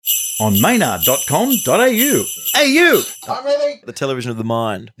on maynard.com.au. AU! I'm ready. The television of the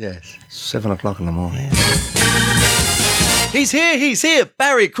mind. Yes, 7 o'clock in the morning. He's here.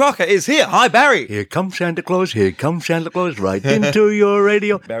 Barry Crocker is here. Hi, Barry. Here comes Santa Claus, right into your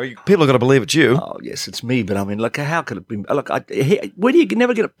radio. Barry, people have got to believe it's you. Oh, yes, it's me, but I mean, look, how could it be? Look, where do you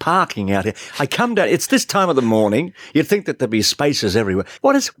never get a parking out here? I come down, it's this time of the morning, you'd think that there'd be spaces everywhere.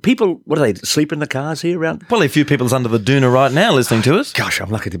 What do they sleep in the cars here around? Probably a few people's under the doona right now listening to us. Gosh, I'm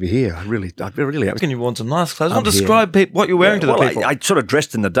lucky to be here. I really Can you want some nice clothes? I'm describe what you're wearing to the people. I sort of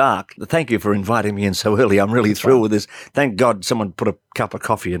dressed in the dark. Thank you for inviting me in so early. I'm really thrilled with this. Thank God someone put a cup of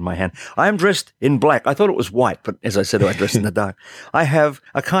coffee in my hand. I am dressed in black. I thought it was white, but as I said, I dressed in the dark. I have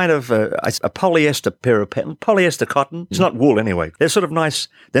a kind of a polyester pair of pants, polyester cotton. It's not wool anyway. They're sort of nice.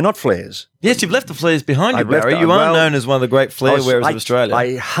 They're not flares. Yes, you've left the flares behind you, Barry. You are known as one of the great flare wearers of Australia.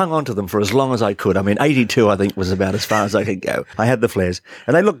 I hung on to them for as long as I could. I mean, 82, I think, was about as far as I could go. I had the flares,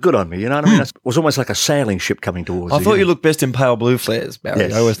 and they looked good on me, you know what I mean? It was almost like a sailing ship coming towards I thought you looked best in pale blue flares, Barry.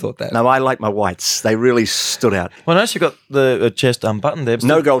 Yes. I always thought that. No, I like my whites. They really stood out. Well, I noticed you've got the chest unbuttoned there.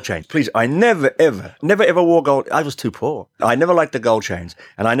 No gold chains. Please, I never, ever wore gold. I was too poor. I never liked the gold chains.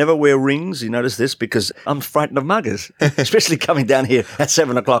 And I never wear rings, you notice this, because I'm frightened of muggers, especially coming down here at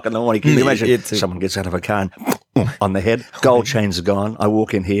 7 o'clock in the morning. Can you imagine? Someone gets out of a car and on the head, gold chains are gone. I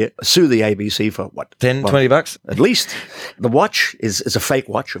walk in here, sue the ABC for what? 10, 20 bucks? At least. The watch is a fake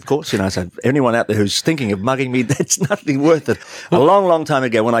watch, of course. You know, so anyone out there who's thinking of mugging me, that's nothing worth it. A long, long time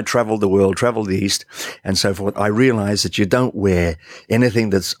ago when I travelled the world, travelled the East and so forth, I realised that you don't wear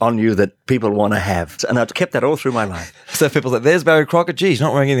anything that's on you that people want to have. And I've kept that all through my life. So people say, there's Barry Crocker. Gee, he's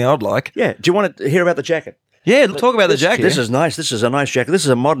not wearing anything I'd like. Yeah. Do you want to hear about the jacket? Yeah, talk about the jacket. This is nice. This is a nice jacket. This is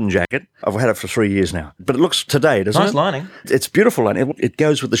a modern jacket. I've had it for 3 years now. But it looks today, doesn't it? Nice lining. It's beautiful lining. It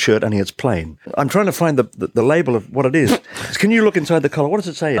goes with the shirt, only it's plain. I'm trying to find the label of what it is. Can you look inside the collar? What does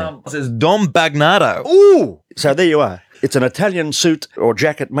it say here? It says Dom Bagnardo. Ooh! So there you are. It's an Italian suit or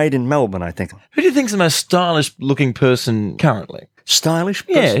jacket made in Melbourne, I think. Who do you think's the most stylish-looking person currently? Stylish?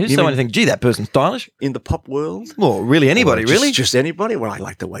 Yeah, who's someone you think, gee, that person's stylish? In the pop world? Well, really anybody, really? Just anybody? Well, I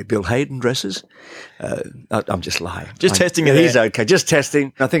like the way Bill Hayden dresses. I'm just lying. Testing it. He's okay. Just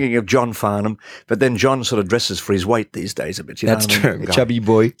testing. I'm thinking of John Farnham, but then John sort of dresses for his weight these days a bit. You know That's what I mean? true. Chubby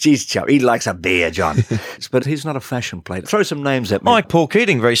boy. He's chubby. He likes a beer, John. But he's not a fashion plate. Throw some names at me. Like Paul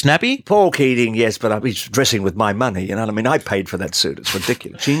Keating, very snappy. Paul Keating, yes, but he's dressing with my money. You know what I mean? I paid for that suit. It's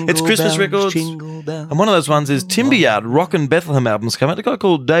ridiculous. It's Christmas records. And one of those ones is Timberyard, Rockin' Bethlehem albums come out. A guy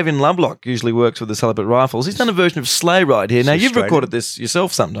called David Lovelock usually works with the Celibate Rifles. He's done a version of Sleigh Ride here. Now, you've recorded this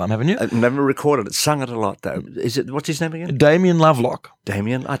yourself sometime, haven't you? I've never recorded it. Sung it a lot, though. What's his name again? Damien Lovelock.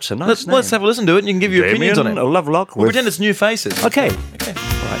 Damien, that's a nice name. Let's have a listen to it and you can give your opinions on it. Lovelock. We'll pretend it's new faces. Okay.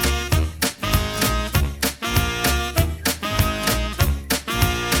 Right.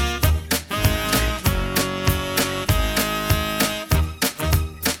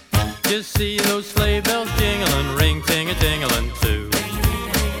 Just see those sleigh bells jingling, ring ting-a-tingling too.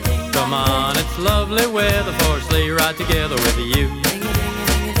 Come on, it's lovely weather for a sleigh ride together with you.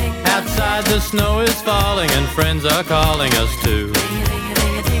 Outside the snow is falling and friends are calling us too.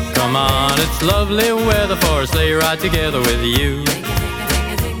 Come on, it's lovely weather for a sleigh ride together with you.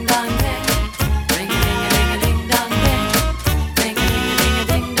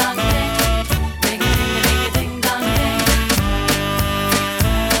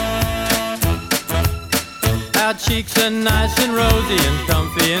 Our cheeks are nice and rosy and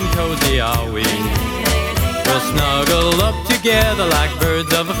comfy and cozy are we. We'll snuggle up together like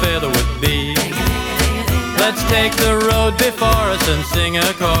birds of a feather would be. Let's take the road before us and sing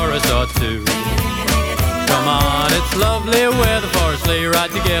a chorus or two. Come on, it's lovely weather for a sleigh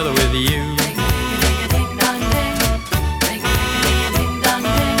ride together with you.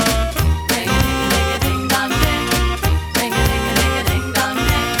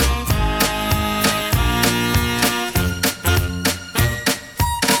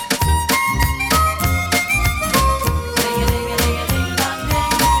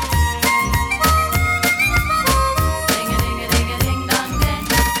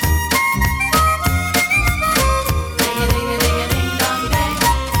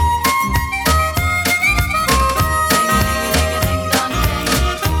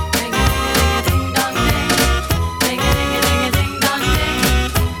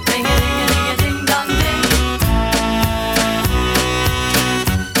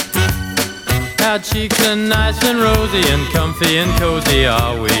 Our cheeks are nice and rosy and comfy and cozy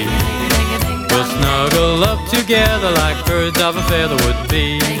are we. We'll snuggle up together like birds of a feather would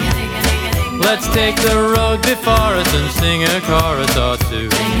be. Let's take the road before us and sing a chorus or two.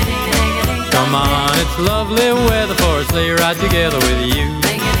 Come on, it's lovely weather for a sleigh ride together with you.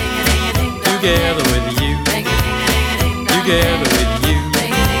 together with you.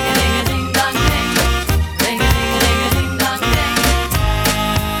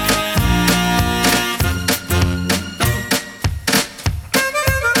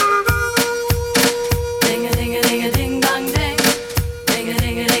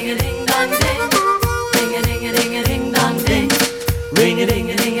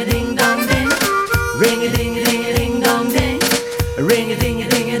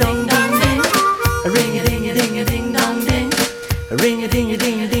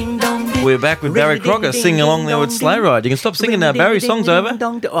 We're back with Barry Crocker singing along there with Sleigh Ride. You can stop singing now. Barry, song's over.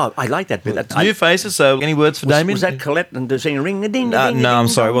 Oh, I like that bit. It's new faces, so any words for Damien? Was that Colette and singing ring-a-ding? No, I'm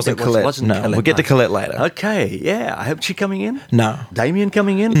sorry, it wasn't Colette. We'll get to Colette later. Okay, yeah. I hope she coming in. No. Damien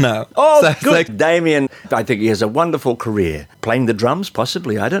coming in? No. Oh, good. Damien, I think he has a wonderful career. Playing the drums,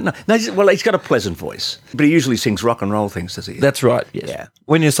 possibly. I don't know. No, he's got a pleasant voice. But he usually sings rock and roll things, does he? That's right, yes. Yeah.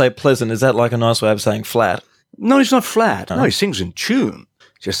 When you say pleasant, is that like a nice way of saying flat? No, he's not flat. No, he sings in tune.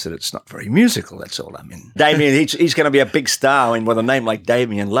 Just that it's not very musical, that's all. I mean, Damien, he's going to be a big star. I mean, with a name like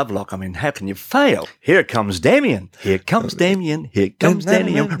Damien Lovelock, I mean, how can you fail? Here comes Damien. Here comes Damien. Here comes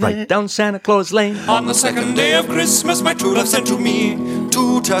Damien. Right down Santa Claus Lane. On the second day of Christmas, my true love sent to me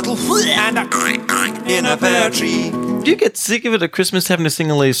 2 turtles and a in a pear tree. Do you get sick of it at Christmas having to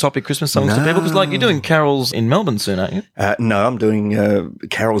sing all these soppy Christmas songs to people? Because, like, you're doing carols in Melbourne soon, aren't you? No, I'm doing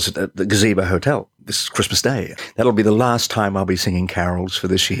carols at the Gazebo Hotel this Christmas Day. That'll be the last time I'll be singing carols for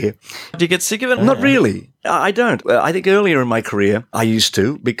this year. Do you get sick of it? Not really. I don't. I think earlier in my career, I used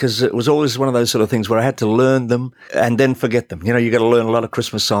to, because it was always one of those sort of things where I had to learn them and then forget them. You know, you got to learn a lot of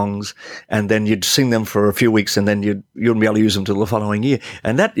Christmas songs and then you'd sing them for a few weeks and then you wouldn't be able to use them till the following year.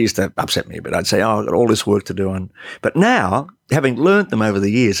 And that used to upset me a bit. I'd say, oh, I've got all this work to do. But now, having learned them over the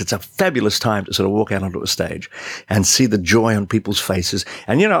years, it's a fabulous time to sort of walk out onto a stage and see the joy on people's faces.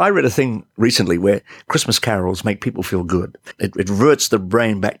 And, you know, I read a thing recently where Christmas carols make people feel good. It reverts the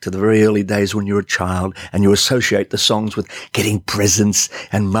brain back to the very early days when you were a child and you associate the songs with getting presents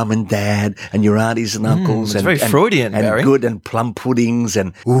and mum and dad and your aunties and uncles. It's very Freudian, and Barry. good and plum puddings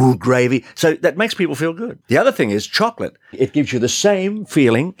and gravy. So that makes people feel good. The other thing is chocolate. It gives you the same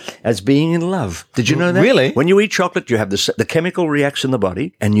feeling as being in love. Did you know that? Really? When you eat chocolate, you have the chemical reaction in the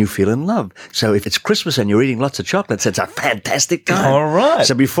body and you feel in love. So if it's Christmas and you're eating lots of chocolates, it's a fantastic time. All right.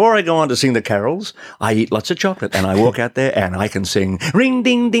 So before I go on to sing the carols, I eat lots of chocolate and I walk out there and I can sing ring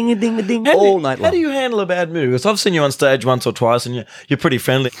ding ding ding ding all night long. How do you handle a bad mood? Because I've seen you on stage once or twice and you're pretty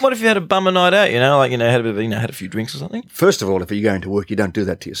friendly. What if you had a bummer night out, had a bit of, had a few drinks or something? First of all, if you're going to work, you don't do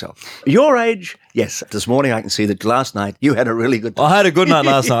that to yourself. Your age, yes. This morning I can see that last night you had a really good time. I had a good night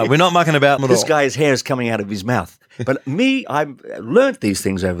last night. We're not mucking about at all. This guy's hair is coming out of his mouth. But me, I've learnt these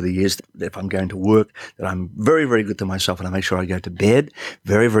things over the years, that if I'm going to work, that I'm very, very good to myself and I make sure I go to bed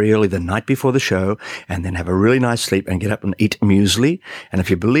very, very early the night before the show and then have a really nice sleep and get up and eat muesli. And if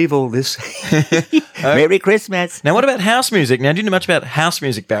you believe all this, Merry Christmas. Now, what about house music? Now, do you know much about house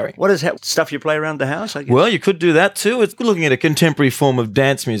music, Barry? What is stuff you play around the house, I guess? Well, you could do that too. It's looking at a contemporary form of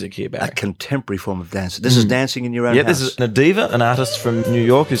dance music here, Barry. A contemporary form of dance. This is dancing in your own house. Yeah, this is a diva, an artist from New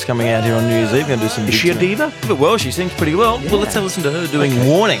York who's coming out here on New Year's Eve. Going to do some. Is she a diva? But well, she sings pretty well. Yeah. Well, let's have a listen to her doing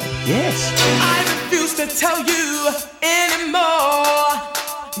Warning. Yes. I refuse to tell you anymore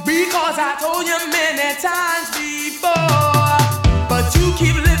because I told you many times before. But you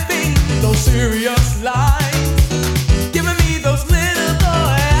keep living those serious lies, giving me those little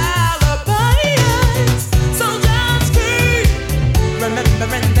boy alibis. Sometimes keep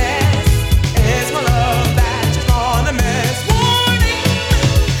remembering this. It's my love that you're gonna miss. Warning,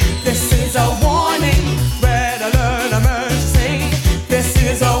 this is a warning. Red alert, emergency. This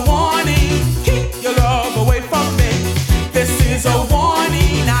is a warning. Keep your love away from me. This is a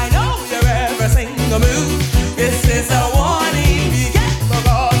warning. I know you're every single move. This is a warning. Be careful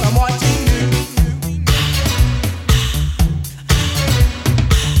 'cause I'm watching you.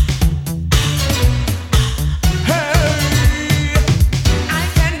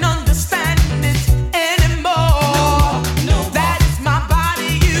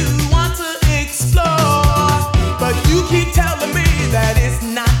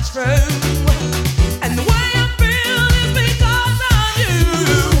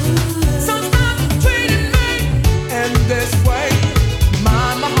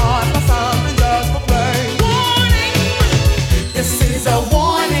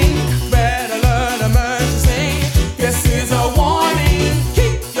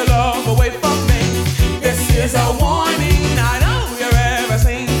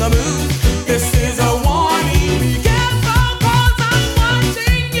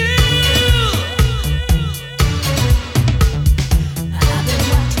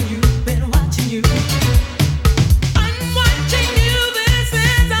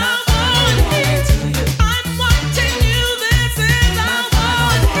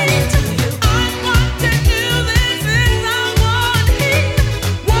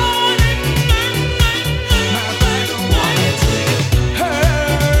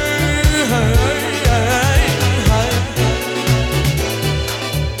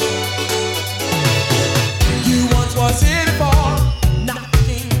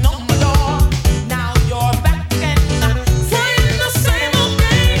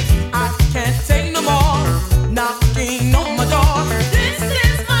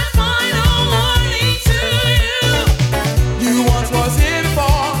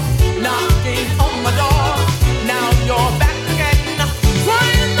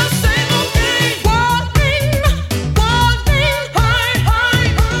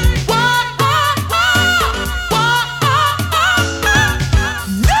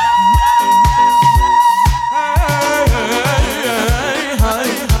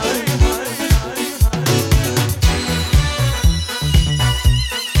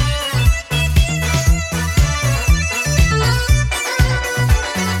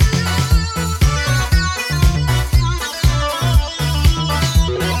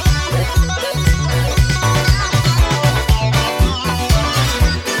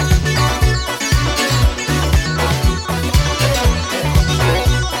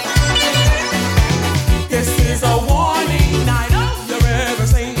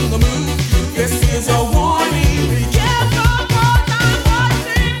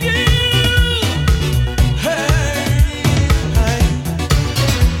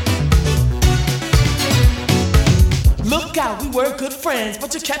 were good friends,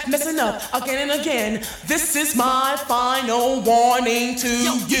 but you kept messing up again and again. This is my final warning to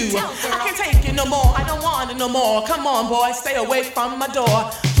you. I can't take it no more, I don't want it no more. Come on, boy, stay away from my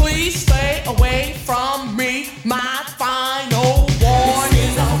door. Please stay away from me. My final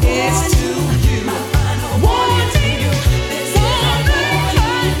warning is to you. Warning to you.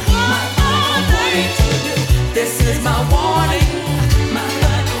 This is my warning. My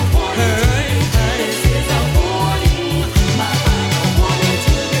final warning. This is a warning. My final warning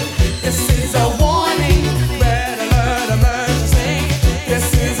to you. This is a warning. Red alert emergency. This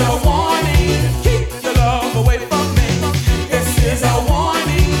is a warning. Keep your love away from me. This is a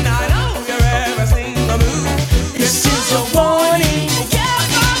warning. I know you're ever seen the move. This is a warning.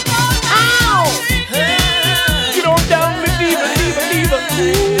 Ow! Get on down, diva.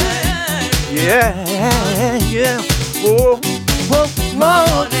 Yeah.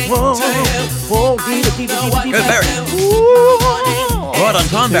 Whoa, diva. Go, Barry. Right on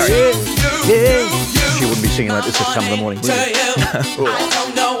time, Barry. Yeah. She wouldn't be singing like this at some of the morning, would she? I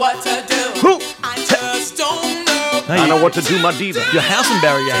don't know what to do. I just don't know. I know what to do, my diva. You're housing,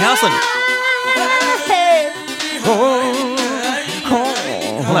 Barry. You're housing.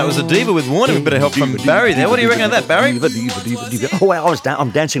 Well, that was a diva with warning. We better help from Barry there. What do you reckon of that, Barry? Diva. Oh, wow, I'm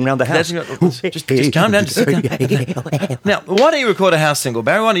dancing around the house. Just calm down. Just sit down. Now, why don't you record a house single,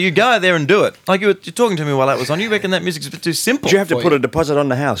 Barry? Why don't you go out there and do it? Like you're talking to me while that was on. You reckon that music's a bit too simple? Do you have to put a deposit on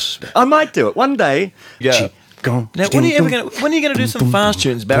the house? I might do it one day. Yeah. Now, when are you going to do some fast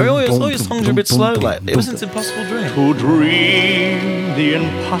tunes, Barry? All your songs are a bit slow lately. Ever since Impossible Dream. To dream the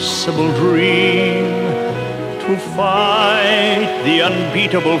impossible dream, to fight the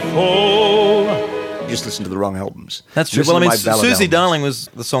unbeatable foe. You just listen to the wrong albums. That's true. Listen Well, I to mean, my ballad Susie albums. Darling was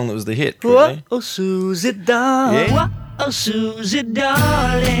the song that was the hit. Really. Oh, Susie Darling. Yeah. Oh, Susie,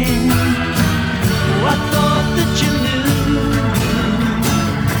 darling, I thought that you knew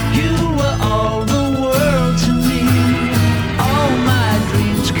you were all the world to me. All my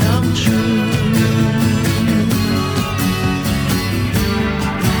dreams come true.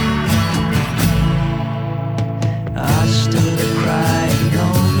 I stood crying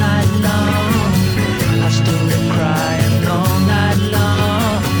all night long. I stood crying all night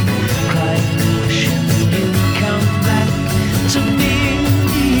long, crying, wishing you'd come back to me.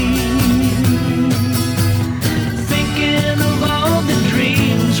 Thinking of all the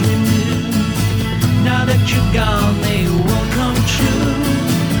dreams we knew. Now that you're gone, they won't come true.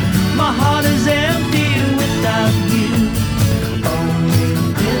 My heart is empty without you. Only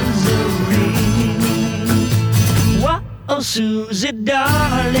misery. Whoa, oh, Susie,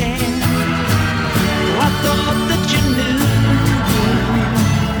 darling, I thought that you knew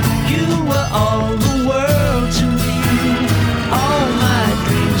you were all the world to me. All my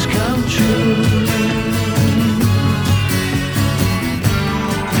dreams come true.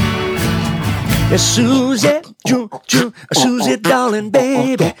 Susie, Susie, darling,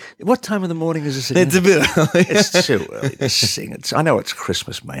 baby. What time of the morning is this again? It's a bit early. It's too early to sing. I know it's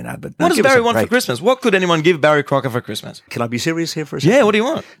Christmas, Maynard, but What does give us Barry a want for break. Christmas? What could anyone give Barry Crocker for Christmas? Can I be serious here for a second? Yeah, what do you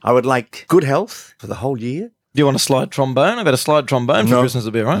want? I would like good health for the whole year. Do you want a slide trombone? I bet a slide trombone for Christmas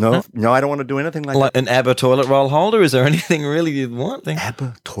would be all right. No, I don't want to do anything like Like that. an ABBA toilet roll holder? Is there anything really you'd want?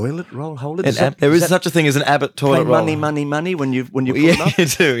 ABBA toilet roll holder? There is such a thing as an Abbott toilet roll. money when you pull it Yeah, up? you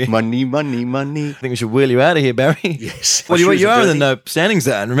do. Yeah. Money. I think we should wheel you out of here, Barry. Yes. Well, My you shoes are in the dirty. no standing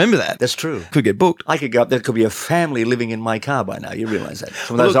zone. Remember that. That's true. Could get booked. I could go up. There could be a family living in my car by now. You realise that?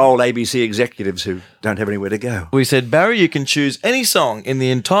 Some of those old ABC executives who don't have anywhere to go. We said, Barry, you can choose any song in the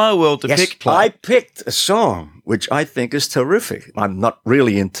entire world to pick. I picked a song which I think is terrific. I'm not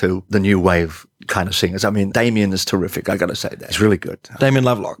really into the new wave kind of singers. I mean, Damien is terrific. I got to say that. It's really good. Damien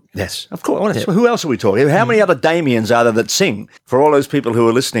Lovelock. Yes, of course. Who else are we talking? How many other Damiens are there that sing? For all those people who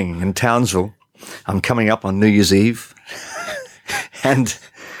are listening in Townsville, I'm coming up on New Year's Eve, and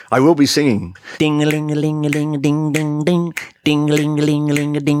I will be singing Ding-a-ling-a-ling-a-ling-a-ding-ding-ding,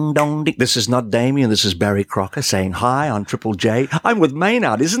 ding-a-ling-a-ling-a-ling-a-ding-dong-ding. This is not Damien, this is Barry Crocker saying hi on Triple J. I'm with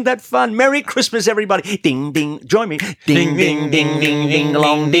Maynard. Isn't that fun? Merry Christmas, everybody. Ding, ding. Join me. Ding, ding, ding, ding, ding,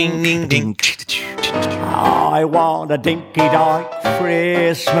 along, ding, ding, ding. I want a dinky-dark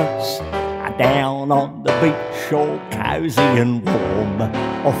Christmas, down on the beach, all cosy and warm,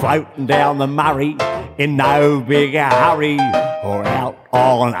 or floating down the Murray in no big hurry, or out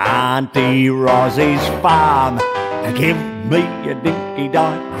on Auntie Rosie's farm. Give me a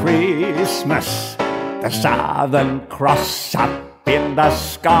dinky-dark Christmas, the Southern Cross up in the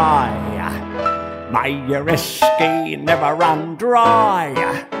sky. May your whiskey never run dry,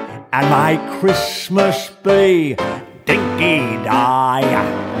 and may Christmas be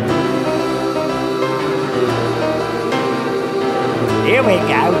dinky-die.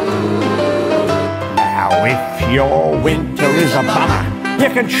 your winter is a bummer, you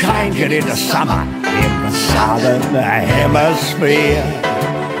can change it into summer in the southern hemisphere.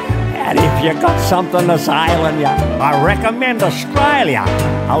 And if you got something that's ailing you, I recommend Australia,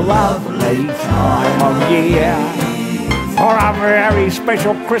 a lovely time of year. For a very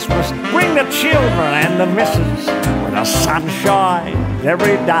special Christmas, bring the children and the missus where the sun shines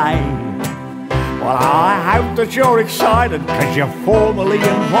every day. Well, I hope that you're excited, cause you're formally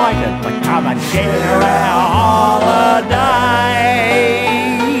invited to come and share our holiday.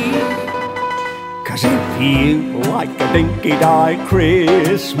 Cause if you like a dinky-die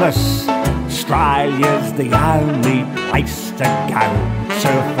Christmas, Australia's the only place to go.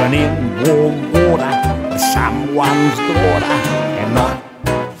 Surfing in warm water with someone's daughter and not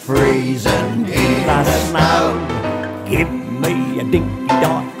freezing in the snow. Give me a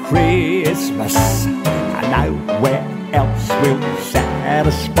dinky-die Christmas, I know where else will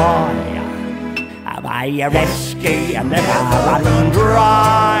satisfy. May your rescue never run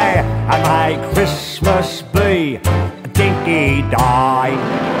dry, and may Christmas be a dinky-die.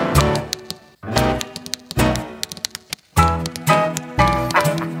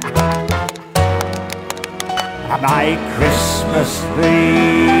 May Christmas be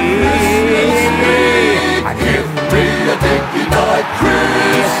a dinky-die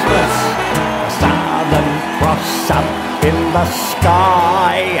Christmas. The Southern Cross up in the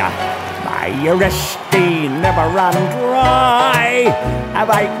sky. May your resty never run dry.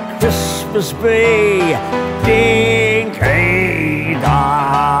 May Christmas be dinky-die.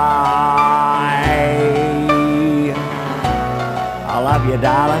 I love you,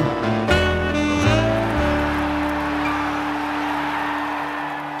 darling.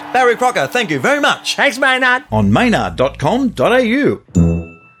 Barry Crocker, thank you very much. Thanks, Maynard. On maynard.com.au.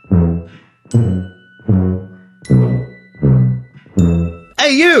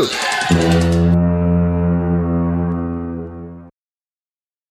 Hey, you!